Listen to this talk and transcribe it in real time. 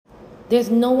There's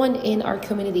no one in our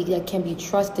community that can be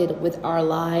trusted with our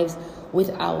lives, with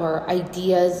our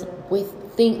ideas, with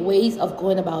ways of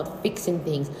going about fixing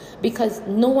things, because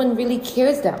no one really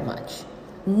cares that much.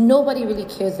 Nobody really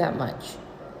cares that much.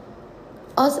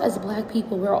 Us as black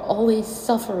people, we're always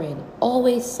suffering,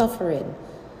 always suffering.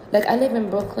 Like, I live in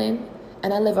Brooklyn,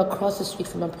 and I live across the street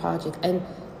from a project, and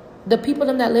the people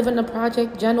that live in the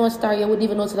project, January Star, you wouldn't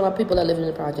even know about people that live in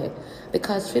the project,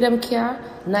 because for them car,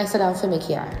 nicer than for me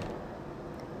car.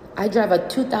 I drive a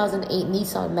 2008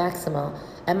 Nissan Maxima,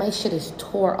 and my shit is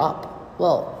tore up.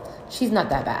 Well, she's not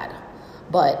that bad,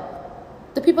 but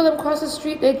the people across the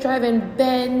street, they're driving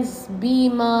Benz,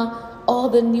 Beamer, all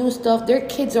the new stuff. Their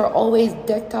kids are always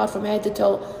decked out from head to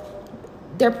toe.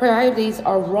 Their priorities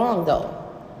are wrong, though.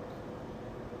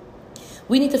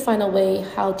 We need to find a way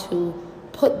how to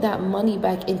put that money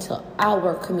back into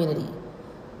our community.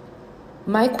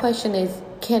 My question is,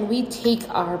 can we take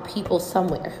our people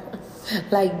somewhere?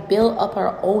 Like, build up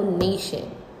our own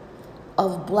nation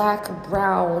of black,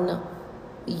 brown,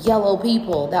 yellow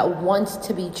people that wants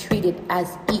to be treated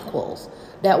as equals,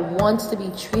 that wants to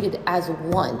be treated as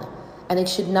one. And it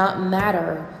should not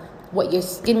matter what your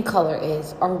skin color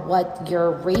is, or what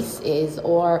your race is,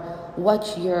 or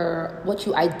what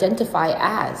you identify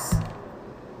as.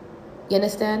 You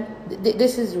understand?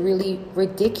 This is really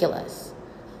ridiculous.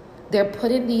 They're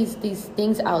putting these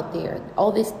things out there.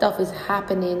 All this stuff is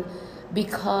happening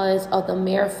because of the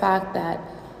mere fact that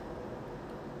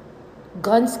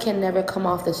guns can never come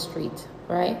off the street,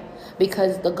 right?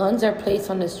 Because the guns are placed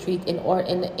on the street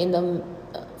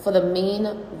for the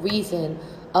main reason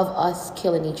of us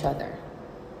killing each other.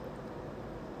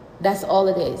 That's all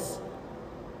it is.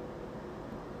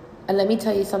 And let me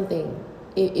tell you something.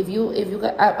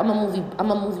 I'm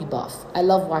a movie buff. I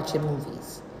love watching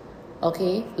movies.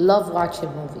 Okay? Love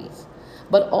watching movies.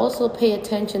 But also pay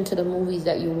attention to the movies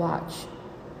that you watch.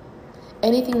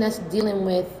 Anything that's dealing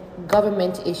with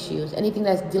government issues, anything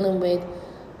that's dealing with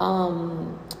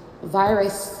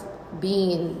virus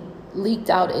being leaked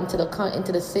out into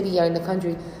the city or in the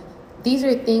country, these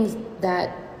are things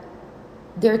that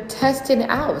they're testing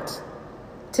out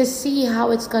to see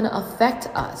how it's going to affect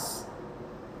us.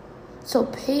 So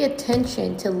pay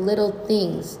attention to little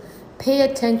things. Pay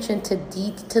attention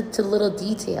to little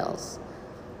details.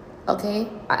 Okay?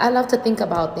 I love to think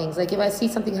about things. Like, if I see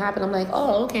something happen, I'm like,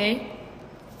 oh, okay.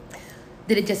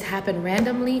 Did it just happen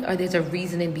randomly, or there's a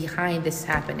reasoning behind this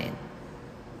happening?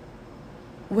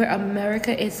 Where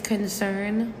America is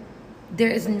concerned,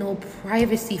 there is no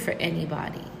privacy for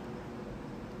anybody.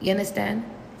 You understand?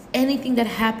 Anything that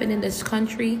happened in this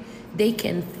country, they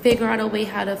can figure out a way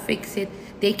how to fix it.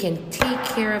 They can take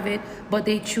care of it, but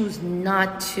they choose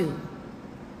not to.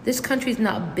 This country is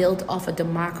not built off of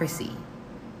democracy.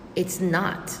 It's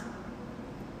not.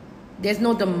 There's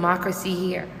no democracy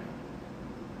here.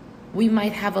 We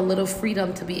might have a little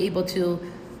freedom to be able to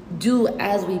do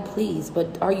as we please,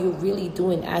 but are you really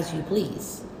doing as you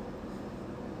please?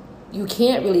 You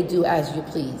can't really do as you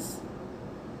please.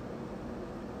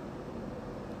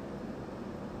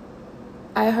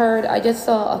 I just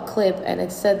saw a clip, and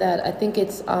it said that, I think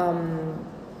it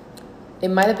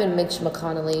might have been Mitch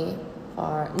McConnell,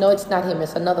 or no, it's not him,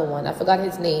 it's another one. I forgot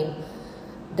his name.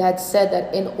 That said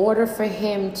that in order for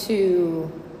him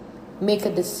to make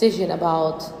a decision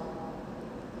about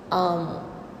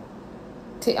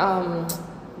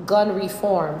gun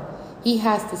reform, he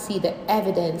has to see the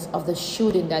evidence of the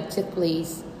shooting that took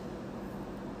place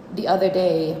the other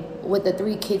day with the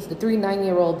 3 kids, the 3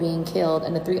 9-year-old being killed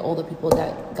and the 3 older people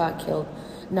that got killed.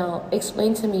 Now,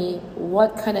 explain to me,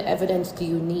 what kind of evidence do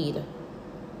you need?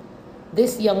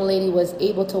 This young lady was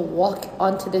able to walk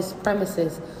onto this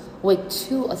premises with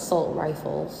 2 assault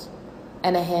rifles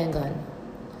and a handgun.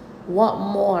 What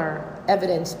more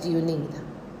evidence do you need?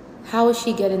 How is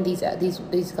she getting these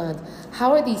guns?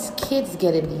 How are these kids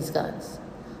getting these guns?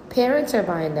 Parents are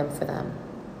buying them for them.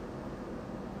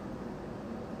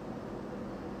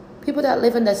 People that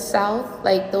live in the South,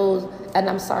 like those, and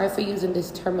I'm sorry for using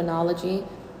this terminology,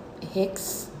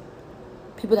 hicks.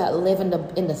 People that live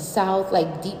in the South,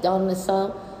 like deep down in the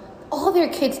South, all their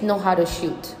kids know how to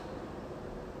shoot.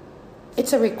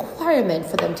 It's a requirement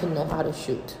for them to know how to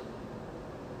shoot.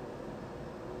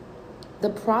 The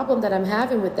problem that I'm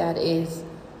having with that is,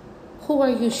 who are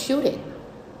you shooting?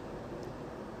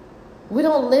 We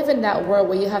don't live in that world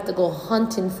where you have to go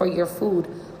hunting for your food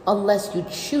unless you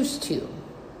choose to.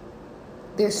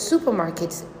 There's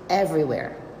supermarkets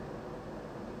everywhere.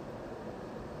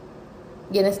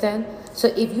 You understand? So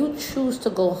if you choose to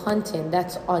go hunting,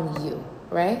 that's on you,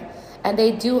 right? And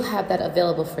they do have that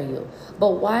available for you.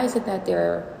 But why is it that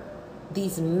they're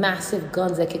these massive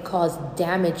guns that could cause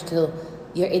damage to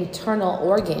your internal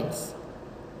organs.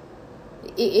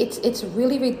 It's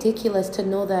really ridiculous to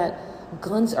know that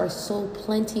guns are so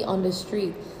plenty on the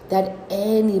street that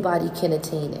anybody can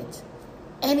attain it.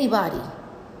 Anybody.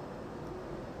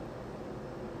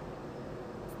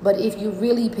 But if you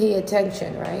really pay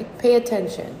attention, right? Pay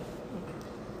attention.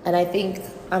 And I think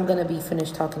I'm going to be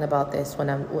finished talking about this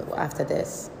after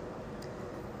this.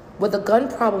 With the gun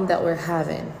problem that we're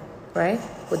having, right?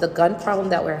 With the gun problem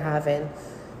that we're having,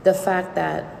 the fact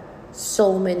that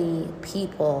so many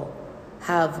people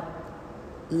have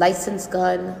licensed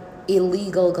gun,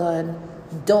 illegal gun,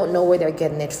 don't know where they're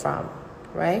getting it from,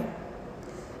 right?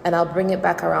 And I'll bring it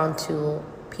back around to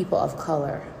people of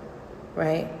color,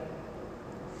 right?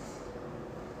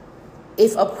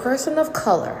 If a person of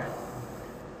color,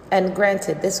 and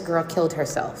granted, this girl killed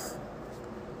herself,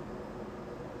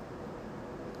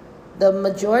 the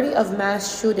majority of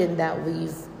mass shooting that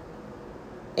we've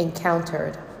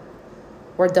encountered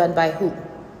were done by who?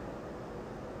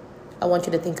 I want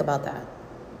you to think about that.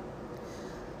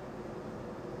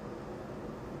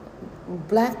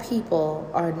 Black people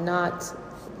are not,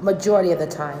 majority of the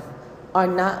time, are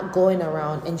not going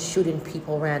around and shooting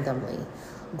people randomly.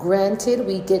 Granted,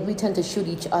 we tend to shoot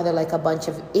each other like a bunch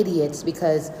of idiots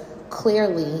because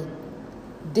clearly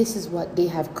this is what they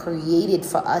have created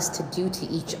for us to do to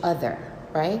each other,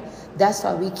 right? That's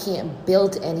why we can't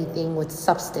build anything with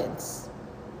substance.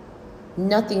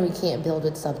 Nothing we can't build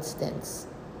with substance,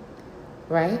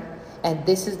 right? And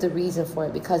this is the reason for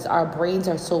it, because our brains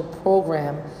are so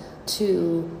programmed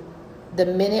to, the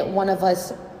minute one of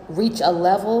us reach a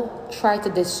level, try to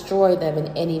destroy them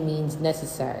in any means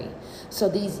necessary. So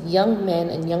these young men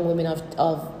and young women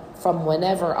of from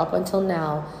whenever up until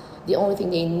now, the only thing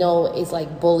they know is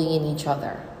like bullying each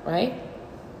other, right?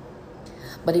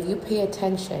 But if you pay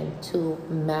attention to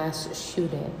mass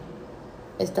shooting,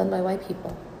 it's done by white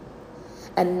people.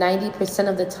 And 90%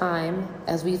 of the time,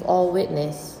 as we've all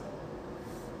witnessed,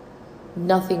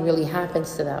 nothing really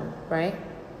happens to them, right?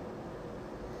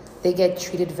 They get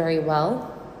treated very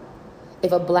well.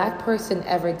 If a black person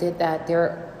ever did that,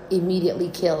 they're immediately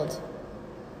killed.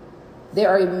 They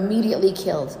are immediately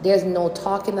killed. There's no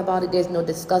talking about it. There's no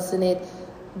discussing it.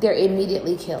 They're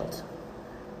immediately killed.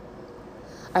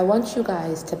 I want you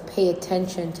guys to pay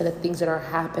attention to the things that are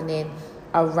happening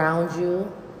around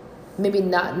you. Maybe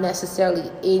not necessarily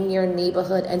in your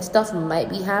neighborhood, and stuff might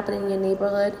be happening in your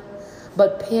neighborhood,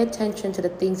 but pay attention to the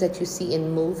things that you see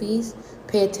in movies.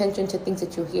 Pay attention to things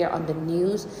that you hear on the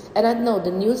news. And I know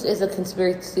the news is a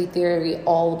conspiracy theory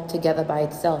all together by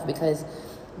itself, because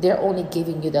they're only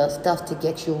giving you the stuff to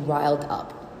get you riled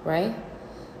up, right?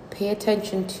 Pay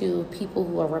attention to people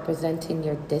who are representing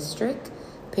your district.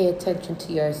 Pay attention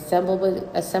to your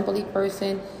assembly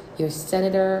person, your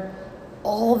senator.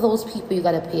 All those people you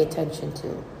got to pay attention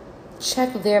to.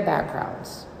 Check their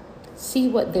backgrounds. See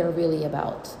what they're really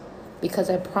about. Because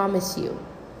I promise you,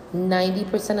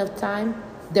 90% of the time,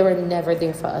 they were never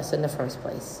there for us in the first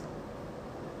place.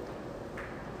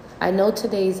 I know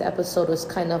today's episode was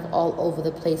kind of all over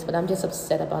the place, but I'm just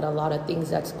upset about a lot of things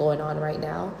that's going on right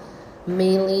now.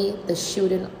 Mainly the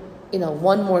shooting,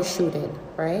 one more shooting,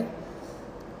 right?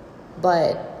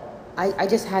 But I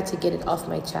just had to get it off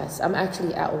my chest. I'm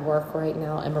actually at work right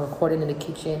now. I'm recording in the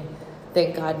kitchen.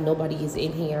 Thank God nobody is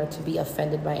in here to be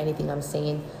offended by anything I'm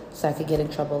saying, so I could get in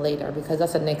trouble later, because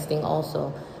that's the next thing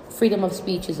also. Freedom of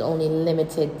speech is only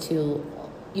limited to,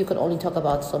 you can only talk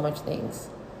about so much things.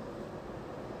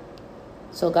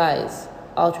 So guys,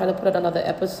 I'll try to put out another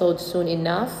episode soon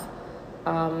enough.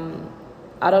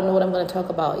 I don't know what I'm going to talk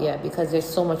about yet, because there's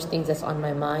so much things that's on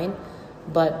my mind,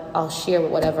 but I'll share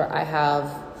with whatever I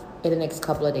have in the next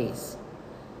couple of days.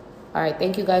 All right,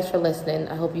 thank you guys for listening.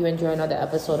 I hope you enjoy another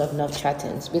episode of Enough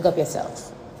Chattings. Big up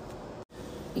yourselves.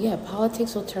 Yeah,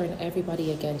 politics will turn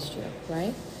everybody against you,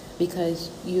 right?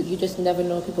 Because you just never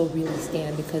know where people really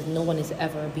stand, because no one is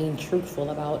ever being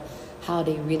truthful about how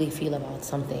they really feel about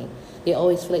something. They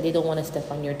always feel like they don't want to step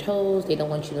on your toes. They don't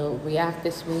want you to react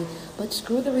this way. But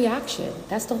screw the reaction.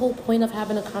 That's the whole point of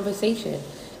having a conversation,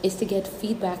 is to get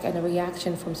feedback and a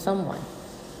reaction from someone.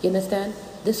 You understand?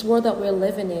 This world that we're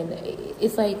living in,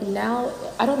 it's like now,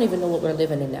 I don't even know what we're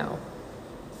living in now.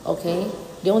 Okay?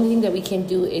 The only thing that we can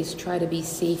do is try to be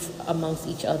safe amongst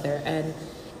each other. And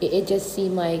it just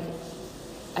seemed like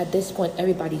at this point,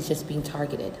 everybody's just being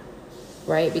targeted,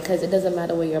 right? Because it doesn't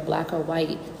matter whether you're black or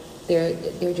white. They're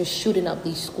just shooting up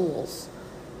these schools.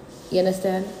 You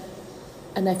understand?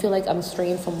 And I feel like I'm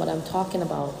straying from what I'm talking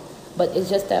about. But it's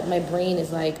just that my brain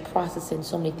is like processing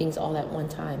so many things all at one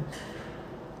time.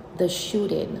 The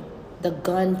shooting, the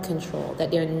gun control,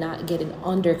 that they're not getting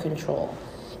under control.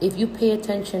 If you pay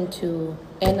attention to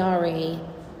NRA,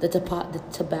 the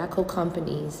tobacco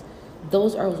companies,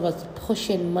 those are what's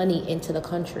pushing money into the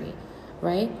country,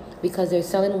 right? Because they're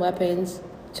selling weapons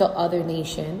to other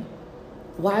nation.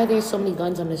 Why are there so many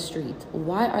guns on the street?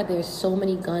 Why are there so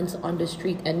many guns on the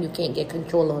street and you can't get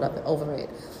control over it?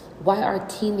 Why are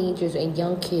teenagers and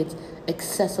young kids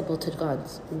accessible to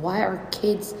guns? Why are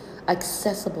kids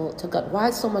accessible to guns? Why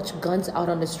so much guns out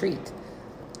on the street?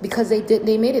 Because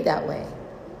they made it that way.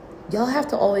 Y'all have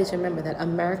to always remember that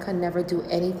America never do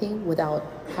anything without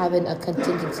having a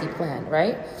contingency plan,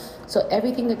 right? So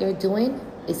everything that they're doing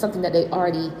is something that they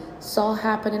already saw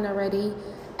happening already,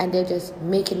 and they're just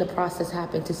making the process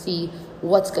happen to see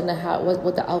what's gonna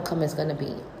what the outcome is gonna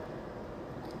be.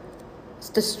 It's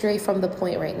to stray from the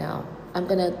point right now. I'm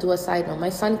gonna do a side note. My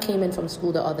son came in from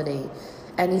school the other day,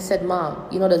 and he said, "Mom,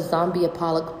 you know the zombie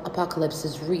apocalypse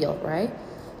is real, right?"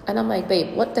 And I'm like,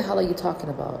 "Babe, what the hell are you talking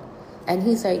about?" And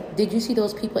he's like, "Did you see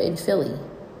those people in Philly?"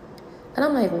 And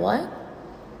I'm like, "What?"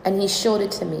 And he showed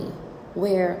it to me,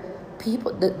 where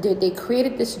people, they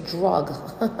created this drug.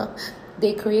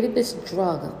 They created this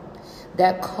drug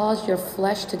that caused your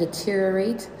flesh to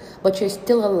deteriorate, but you're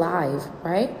still alive,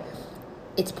 right?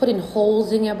 It's putting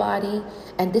holes in your body.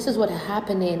 And this is what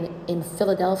happened in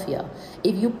Philadelphia.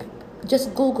 If you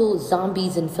just Google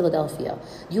zombies in Philadelphia,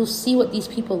 you'll see what these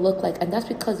people look like. And that's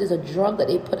because there's a drug that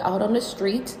they put out on the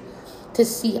street to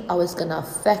see how it's going to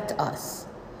affect us.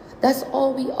 That's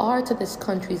all we are to this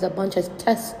country, is a bunch of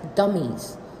test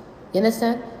dummies. You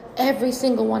understand? Every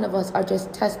single one of us are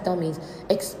just test dummies,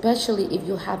 especially if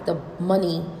you have the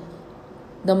money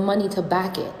to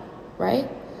back it,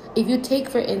 right? If you take,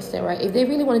 for instance, right, if they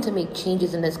really wanted to make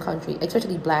changes in this country,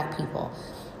 especially black people,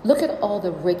 look at all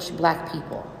the rich black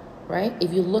people, right?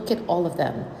 If you look at all of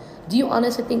them, do you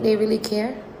honestly think they really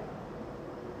care?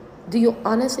 Do you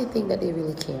honestly think that they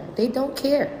really care? They don't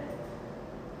care.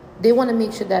 They want to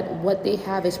make sure that what they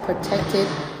have is protected.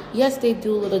 Yes, they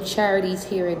do little charities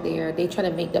here and there. They try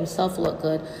to make themselves look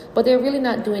good, but they're really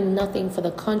not doing nothing for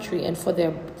the country and for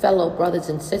their fellow brothers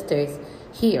and sisters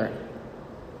here.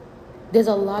 There's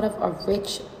a lot of our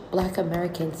rich black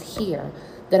Americans here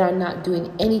that are not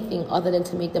doing anything other than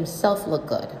to make themselves look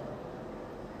good.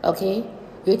 Okay?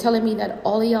 You're telling me that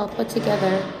all of y'all put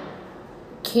together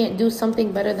can't do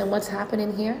something better than what's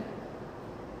happening here?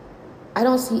 I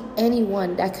don't see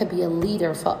anyone that could be a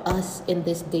leader for us in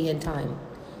this day and time.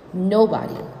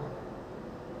 Nobody.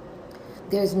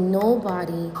 There's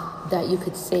nobody that you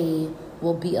could say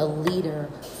will be a leader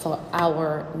for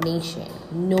our nation.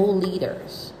 No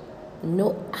leaders.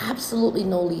 No, absolutely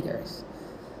no leaders.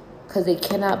 Because they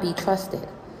cannot be trusted.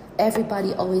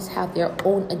 Everybody always have their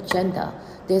own agenda.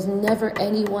 There's never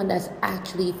anyone that's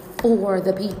actually for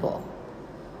the people.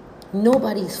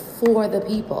 Nobody's for the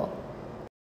people.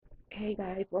 Hey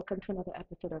guys, welcome to another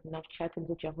episode of Enough Chatting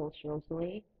with your host,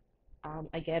 Rosalie.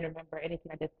 Again, remember,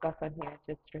 anything I discuss on here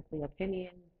is just strictly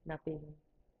opinion, nothing.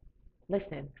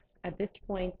 Listen, at this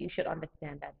point, you should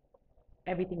understand that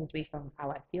everything is based on how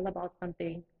I feel about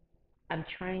something. I'm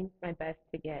trying my best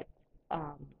to get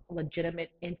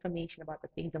legitimate information about the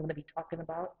things I'm going to be talking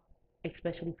about,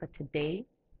 especially for today,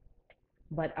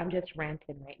 but I'm just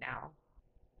ranting right now.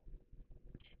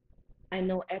 I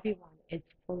know everyone is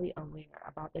fully aware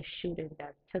about the shooting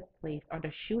that took place, or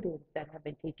the shootings that have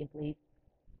been taking place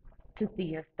since the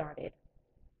year started.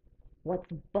 What's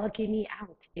bugging me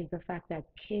out is the fact that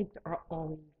kids are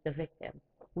always the victim.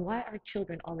 Why are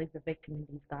children always the victim in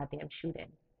these goddamn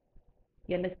shootings?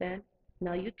 You understand?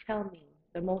 Now you tell me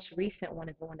the most recent one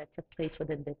is the one that took place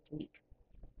within this week,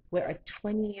 where a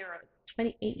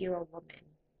 28-year-old woman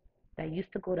that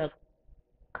used to go to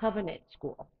Covenant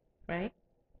School, right?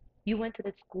 You went to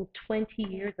the school 20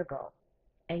 years ago,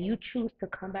 and you choose to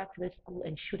come back to the school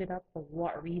and shoot it up for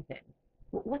what reason?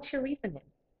 What's your reasoning?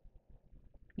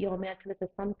 Yo, man, to listen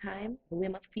sometime, the way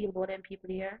must feel about them people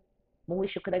here. I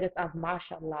wish you could have just have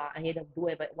martial law and you just do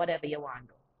it, but whatever you want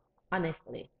to,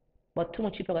 honestly. But too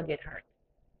much people are get hurt.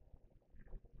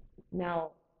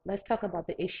 Now, let's talk about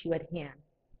the issue at hand.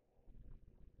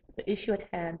 The issue at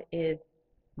hand is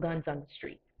guns on the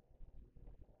street.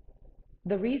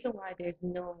 The reason why there's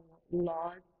no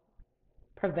laws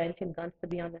preventing guns to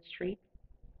be on the street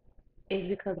is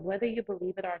because, whether you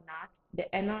believe it or not, the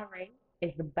NRA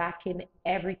is backing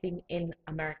everything in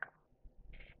America.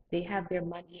 They have their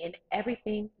money in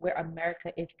everything where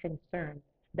America is concerned.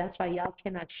 That's why y'all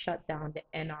cannot shut down the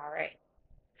NRA.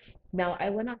 Now, I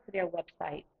went onto their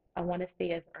website, I want to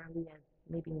say as early as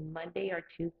maybe Monday or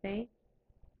Tuesday,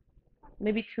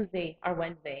 maybe Tuesday or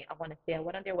Wednesday, I want to say. I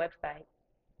went on their website,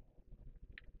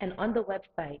 and on the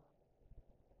website,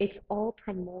 It's all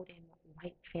promoting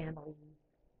white families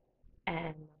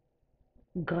and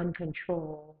gun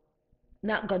control.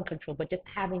 Not gun control, but just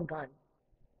having guns.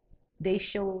 They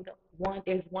showed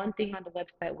there's one thing on the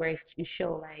website where you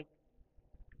show like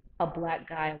a black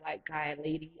guy, a white guy, a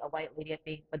lady, a white lady, I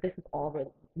think, but this is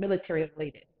all military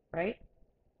related, right?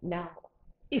 Now,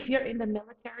 if you're in the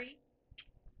military,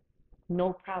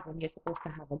 no problem, you're supposed to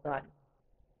have a gun.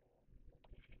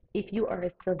 If you are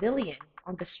a civilian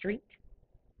on the street,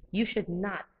 you should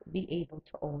not be able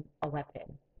to own a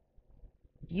weapon.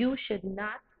 You should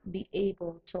not be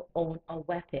able to own a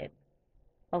weapon,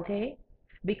 okay?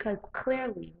 Because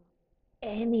clearly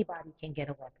anybody can get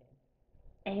a weapon.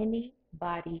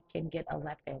 Anybody can get a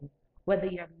weapon. Whether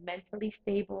you're mentally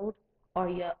stable or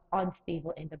you're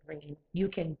unstable in the brain, you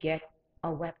can get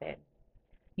a weapon.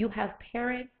 You have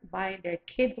parents buying their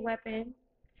kids weapons.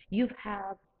 You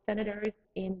have senators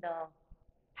in the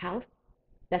House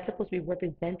that's supposed to be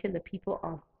representing the people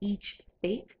of each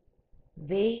state.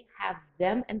 They have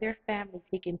them and their family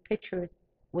taking pictures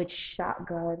with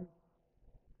shotguns,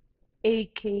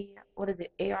 AK, what is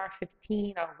it,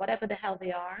 AR-15 or whatever the hell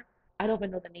they are. I don't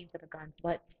even know the names of the guns,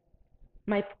 but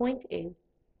my point is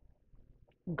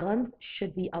guns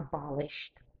should be abolished.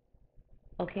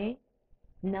 Okay?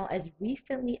 Now, as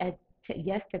recently as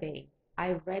yesterday,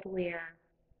 I read where,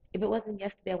 if it wasn't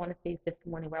yesterday, I want to say it's this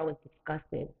morning where I was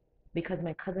disgusted because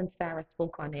my cousin Sarah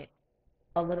spoke on it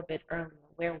a little bit earlier,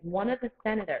 where one of the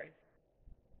senators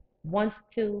wants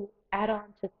to add on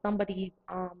to somebody's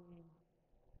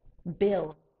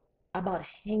bill about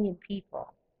hanging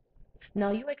people.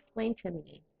 Now, you explain to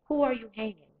me, who are you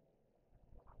hanging?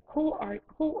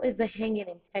 Who is the hanging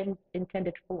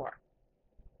intended for?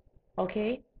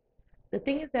 Okay? The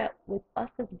thing is that with us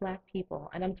as black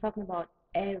people, and I'm talking about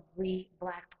every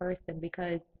black person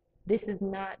because this is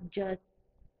not just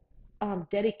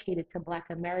dedicated to black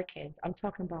Americans. I'm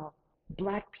talking about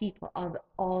black people of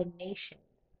all nations.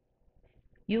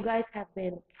 You guys have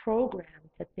been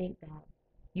programmed to think that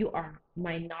you are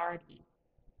minorities.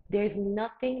 There's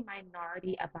nothing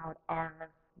minority about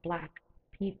our black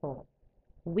people.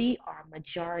 We are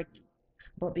majority.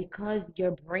 But because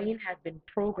your brain has been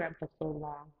programmed for so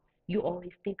long, you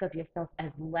always think of yourself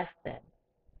as less than,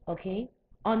 okay?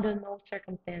 Under no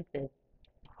circumstances.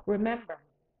 Remember,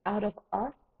 out of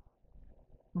us,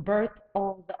 birth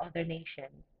all the other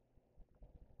nations.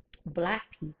 Black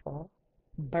people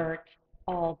birth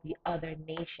all the other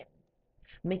nations.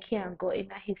 Me can't go in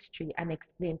a history and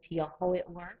explain to you how it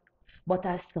works, but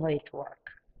I saw it work.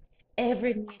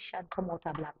 Every nation come out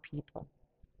of black people.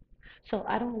 So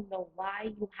I don't know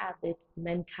why you have this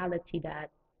mentality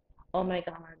that, oh my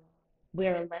God,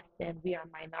 we're less than, we are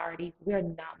minorities. We're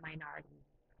not minorities.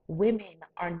 Women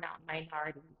are not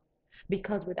minorities.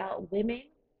 Because without women,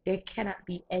 there cannot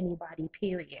be anybody,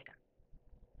 period.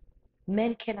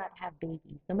 Men cannot have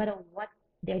babies. No matter what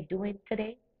they're doing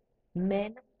today,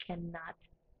 men cannot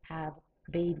have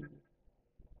babies.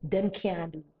 Them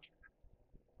can't do it.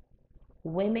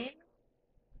 Women,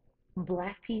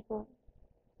 black people,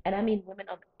 and I mean women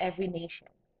of every nation,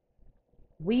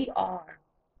 we are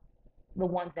the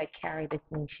ones that carry this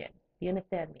nation. You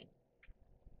understand me?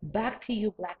 Back to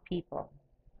you, black people.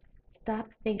 Stop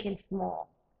thinking small.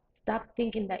 Stop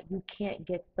thinking that you can't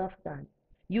get stuff done.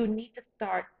 You need to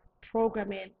start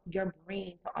programming your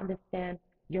brain to understand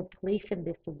your place in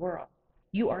this world.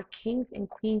 You are kings and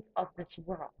queens of this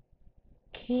world.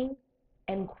 King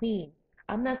and queen.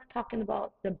 I'm not talking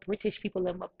about the British people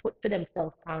that put to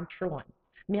themselves crown throne.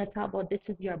 Me, I talk about this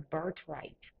is your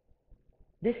birthright.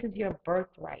 This is your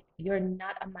birthright. You're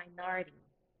not a minority.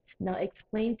 Now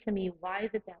explain to me why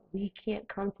is it that we can't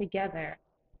come together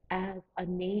as a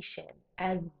nation,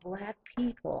 as black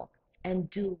people, and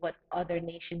do what other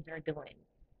nations are doing,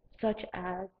 such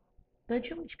as the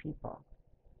Jewish people.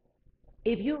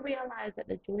 If you realize that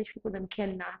the Jewish people them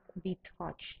cannot be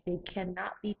touched, they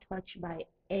cannot be touched by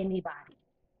anybody,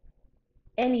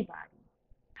 anybody.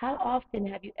 How often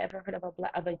have you ever heard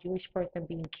of a Jewish person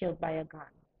being killed by a gun?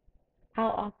 How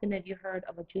often have you heard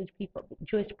of a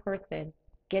Jewish person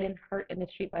getting hurt in the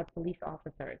street by police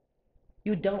officers?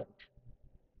 You don't.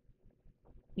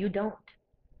 You don't.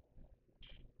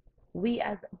 We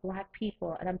as black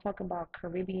people, and I'm talking about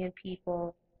Caribbean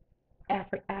people,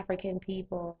 African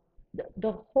people,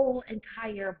 the whole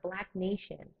entire black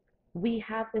nation, we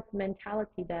have this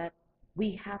mentality that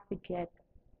we have to get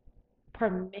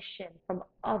permission from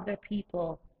other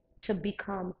people to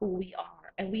become who we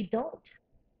are. And we don't.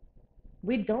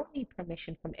 We don't need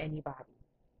permission from anybody.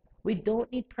 We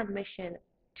don't need permission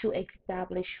to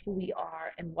establish who we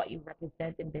are and what you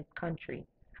represent in this country.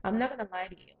 I'm not going to lie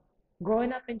to you.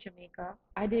 Growing up in Jamaica,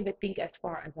 I didn't even think as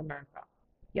far as America.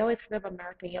 You always heard of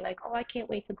America, you're like, oh, I can't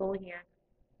wait to go here.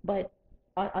 But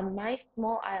on my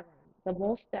small island, the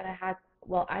most that I had,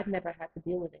 well, I've never had to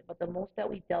deal with it, but the most that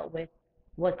we dealt with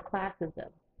was classism,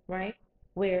 right?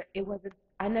 Where it wasn't,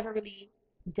 I never really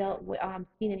dealt with,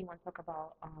 seen anyone talk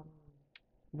about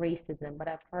racism, but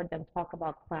I've heard them talk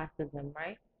about classism,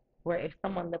 right? Where if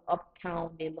someone live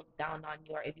uptown, they look down on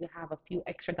you, or if you have a few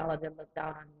extra dollars, they look down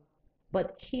on you.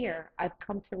 But here, I've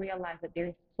come to realize that there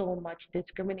is so much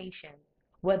discrimination,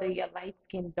 whether you're light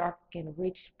skinned, dark skinned,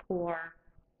 rich, poor,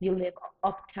 you live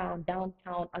uptown,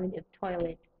 downtown, under the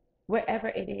toilet, wherever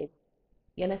it is.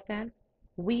 You understand?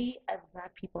 We as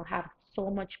black people have so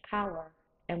much power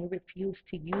and we refuse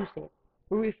to use it.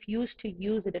 We refuse to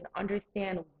use it and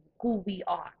understand who we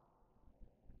are.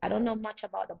 I don't know much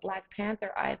about the Black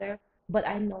Panther either, but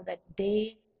I know that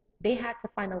they had to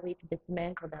find a way to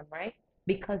dismantle them, right?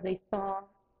 Because they saw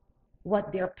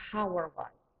what their power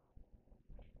was.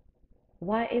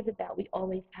 Why is it that we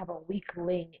always have a weak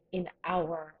link in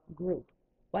our group?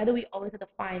 Why do we always have to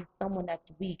find someone that's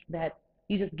weak that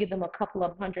you just give them a couple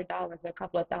of $100 or a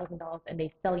couple of $1,000 and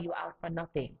they sell you out for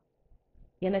nothing?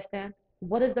 You understand?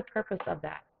 What is the purpose of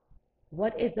that?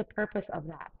 What is the purpose of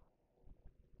that?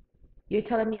 You're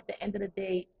telling me at the end of the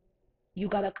day, you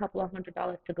got a couple of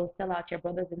 $100 to go sell out your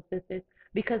brothers and sisters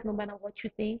because no matter what you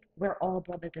think, we're all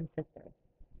brothers and sisters.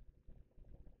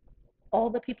 All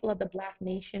the people of the black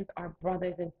nations are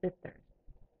brothers and sisters.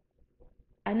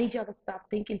 I need y'all to stop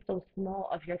thinking so small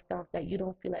of yourself that you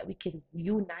don't feel like we can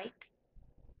unite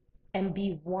and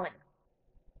be one.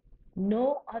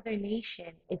 No other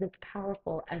nation is as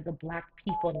powerful as the black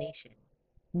people nation.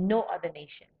 No other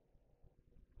nation.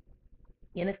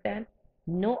 You understand?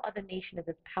 No other nation is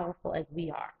as powerful as we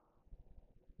are.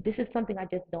 This is something I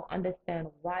just don't understand.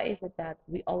 Why is it that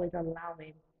we always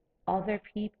allowing other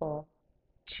people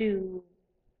to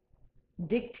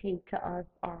dictate to us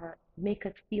or make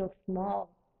us feel small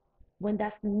when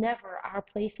that's never our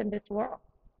place in this world?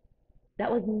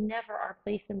 That was never our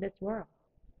place in this world.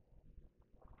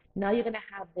 Now you're going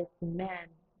to have this man,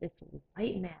 this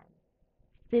white man,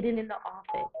 sitting in the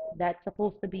office that's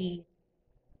supposed to be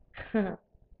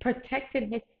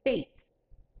protecting his state,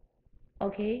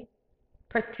 okay?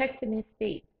 Protecting his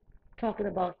state, talking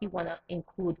about he want to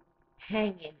include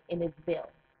hanging in his bill.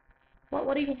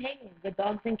 What are you hanging? Your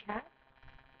dogs and cats?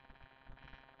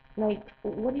 Like,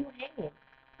 what are you hanging?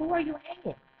 Who are you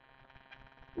hanging?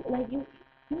 Like, you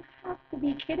have to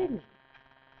be kidding me.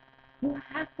 You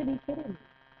have to be kidding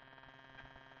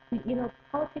me. You know,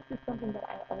 politics is something that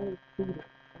I always see this,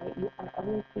 right? I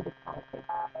always see the politics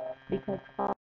because